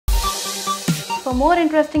For more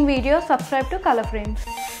interesting videos, subscribe to Color Frames.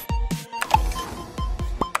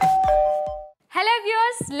 Hello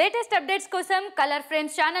viewers, latest updates kosam Color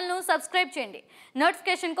Frames channel nu subscribe cheyandi.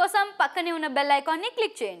 Notification kosam pakkane unna bell icon ni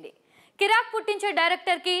click cheyandi. కిరాక్ పుట్టించే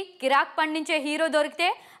director కి కిరాక్ పండించే hero దొరికితే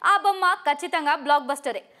ఆ బొమ్మ ఖచ్చితంగా black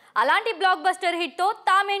బస్టరే. అలాంటి block buster hit తో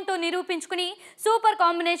తామేంటో నిరూపించుకుని super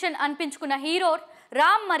combination అనిపించుకున్న hero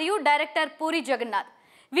Ram మరియు డైరెక్టర్ పూరి జగన్నాథ్.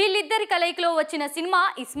 వీళ్ళిద్దరి కలయికలో వచ్చిన సినిమా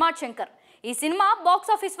ఇస్మార్ట్ శంకర్. ఈ సినిమా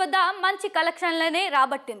బాక్స్ ఆఫీస్ వద్ద మంచి కలెక్షన్లనే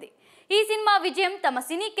రాబట్టింది. ఈ సినిమా విజయం తమ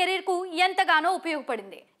సినీ కెరీర్ కు ఎంతగానో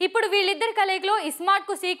ఉపయోగపడింది. ఇప్పుడు వీళ్ళిద్దరి కలయికలో ఇస్మార్ట్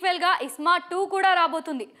కు సీక్వెల్ గా ఇస్మార్ట్ 2 కూడా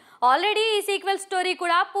రాబోతుంది. ఆల్రెడీ ఈ సీక్వెల్ స్టోరీ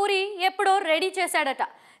కూడా పూరి ఎప్పుడో రెడీ చేశాడట.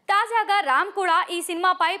 తాజాగా రామ్ కూడా ఈ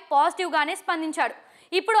సినిమాపై పాజిటివ్ గానే స్పందించాడు.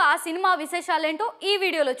 ఇప్పుడు ఆ సినిమా విశేషాలేంటో ఈ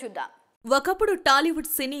వీడియోలో చూద్దాం. ఒకప్పుడు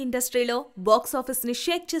టాలీవుడ్ సినీ ఇండస్ట్రీలో బాక్స్ ఆఫీస్ ని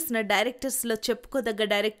షేక్ చేసిన డైరెక్టర్స్ లో చెప్పుకోదగ్గ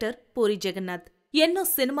డైరెక్టర్ పూరి జగన్నాథ్. ఎన్నో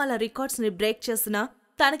సినిమాల రికార్డ్స్ ని బ్రేక్ చేసినా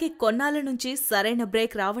తనకి కొన్నాళ్ల నుంచి సరైన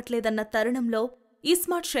బ్రేక్ రావట్లేదన్న తరుణంలో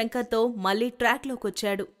ఇస్మార్ట్ శంకర్ తో మళ్లీ ట్రాక్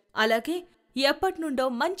లోకొచ్చాడు. అలాగే ఎప్పటినుండో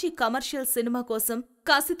మంచి కమర్షియల్ సినిమా కోసం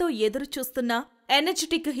కాసితో ఎదురు చూస్తున్న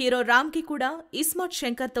ఎనర్జెటిక్ హీరో రామ్ కి కూడా ఇస్మార్ట్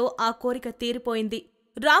శంకర్ తో ఆ కోరిక తీరిపోయింది.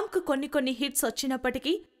 రామ్ కు కొన్ని హిట్స్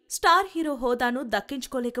వచ్చినప్పటికీ స్టార్ హీరో హోదాను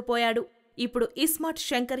దక్కించుకోలేకపోయాడు. ఇప్పుడు ఇస్మార్ట్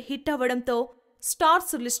శంకర్ హిట్ అవ్వడంతో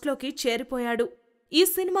స్టార్స్ లిస్టులోకి చేరిపోయాడు. ఈ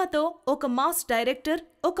సినిమాతో ఒక మాస్ డైరెక్టర్,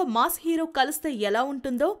 ఒక మాస్ హీరో కలిస్తే ఎలా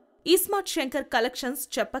ఉంటుందో ఇస్మార్ట్ శంకర్ కలెక్షన్స్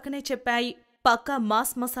చెప్పకనే చెప్పాయి. పక్కా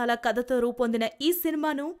మాస్ మసాలా కథతో రూపొందిన ఈ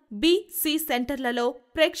సినిమాను బి-సి సెంటర్లలో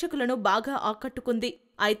ప్రేక్షకులను బాగా ఆకట్టుకుంది.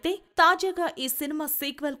 అయితే తాజాగా ఈ సినిమా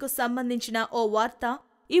సీక్వెల్ కు సంబంధించిన ఓ వార్త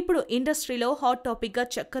ఇప్పుడు ఇండస్ట్రీలో హాట్ టాపిక్ గా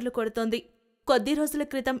చక్కర్లు కొడుతోంది. కొద్ది రోజుల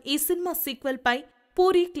క్రితం ఈ సినిమా సీక్వెల్ పై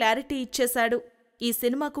పూరి క్లారిటీ ఇచ్చేశాడు. ఈ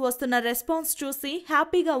సినిమాకు వస్తున్న రెస్పాన్స్ చూసి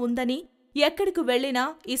హ్యాపీగా ఉందని, ఎక్కడికి వెళ్లినా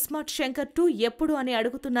ఇస్మార్ట్ శంకర్ 2 ఎప్పుడు అని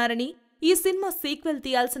అడుగుతున్నారని, ఈ సినిమా సీక్వెల్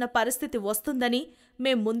తీయాల్సిన పరిస్థితి వస్తుందని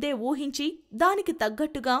మేం ముందే ఊహించి దానికి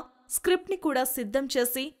తగ్గట్టుగా స్క్రిప్ట్ ని కూడా సిద్ధం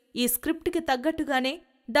చేసి, ఈ స్క్రిప్ట్ కి తగ్గట్టుగానే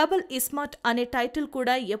డబుల్ ఇస్మార్ట్ అనే టైటిల్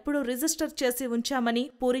కూడా ఎప్పుడూ రిజిస్టర్ చేసి ఉంచామని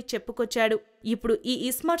పూరి చెప్పుకొచ్చాడు. ఇప్పుడు ఈ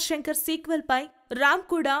ఇస్మార్ట్ శంకర్ సీక్వెల్ పై రామ్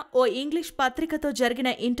కూడా ఓ ఇంగ్లీష్ పత్రికతో జరిగిన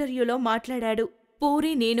ఇంటర్వ్యూలో మాట్లాడాడు.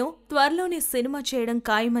 పూరి, నేను త్వరలోనే సినిమా చేయడం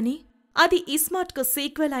ఖాయమని, అది ఇస్మార్ట్ కు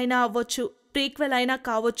సీక్వెల్ అయినా అవ్వొచ్చు, ప్రీక్వెల్ అయినా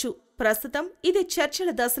కావొచ్చు. ప్రస్తుతం ఇది చర్చల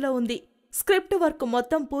దశలో ఉంది. స్క్రిప్ట్ వర్క్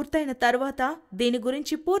మొత్తం పూర్తయిన తర్వాత దీని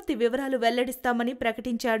గురించి పూర్తి వివరాలు వెల్లడిస్తామని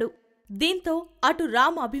ప్రకటించాడు. దీంతో అటు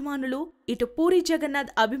రామ్ అభిమానులు, ఇటు పూరి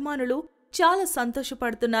జగన్నాథ్ అభిమానులు చాలా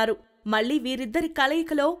సంతోషపడుతున్నారు. మళ్లీ వీరిద్దరి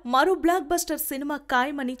కలయికలో మరో బ్లాక్ బస్టర్ సినిమా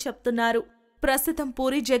ఖాయమని చెప్తున్నారు. ప్రస్తుతం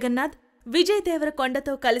పూరి జగన్నాథ్ విజయ్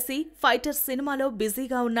దేవరకొండతో కలిసి ఫైటర్ సినిమాలో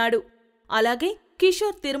బిజీగా ఉన్నాడు. అలాగే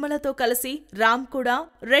కిషోర్ తిరుమలతో కలిసి రామ్ కూడా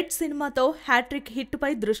రెడ్ సినిమాతో హ్యాట్రిక్ హిట్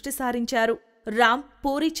పై దృష్టి సారించారు. రామ్,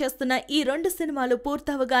 పూరి చేస్తున్న ఈ 2 సినిమాలు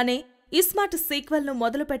పూర్తవగానే ఇస్మార్ట్ సీక్వెల్ ను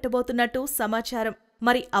మొదలు పెట్టబోతున్నట్టు సమాచారం.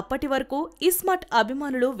 మరి అప్పటి వరకు ఇస్మార్ట్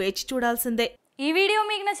అభిమానులు వేచి చూడాల్సిందే. ఈ వీడియో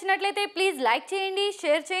మీకు నచ్చినట్లయితే ప్లీజ్ లైక్ చేయండి,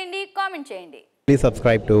 షేర్ చేయండి, కామెంట్ చేయండి. Please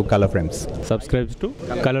subscribe to Color Frames. Subscribe to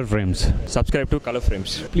Color Frames. Subscribe to Color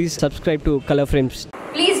Frames. Please subscribe to Color Frames.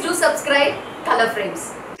 Please do subscribe Color Frames.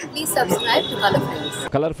 Please subscribe to Color Frames.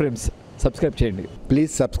 Color Frames subscribe చేయండి.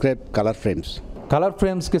 Please subscribe Color Frames. Colour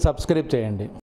ఫ్రేమ్స్కి subscribe చేయండి.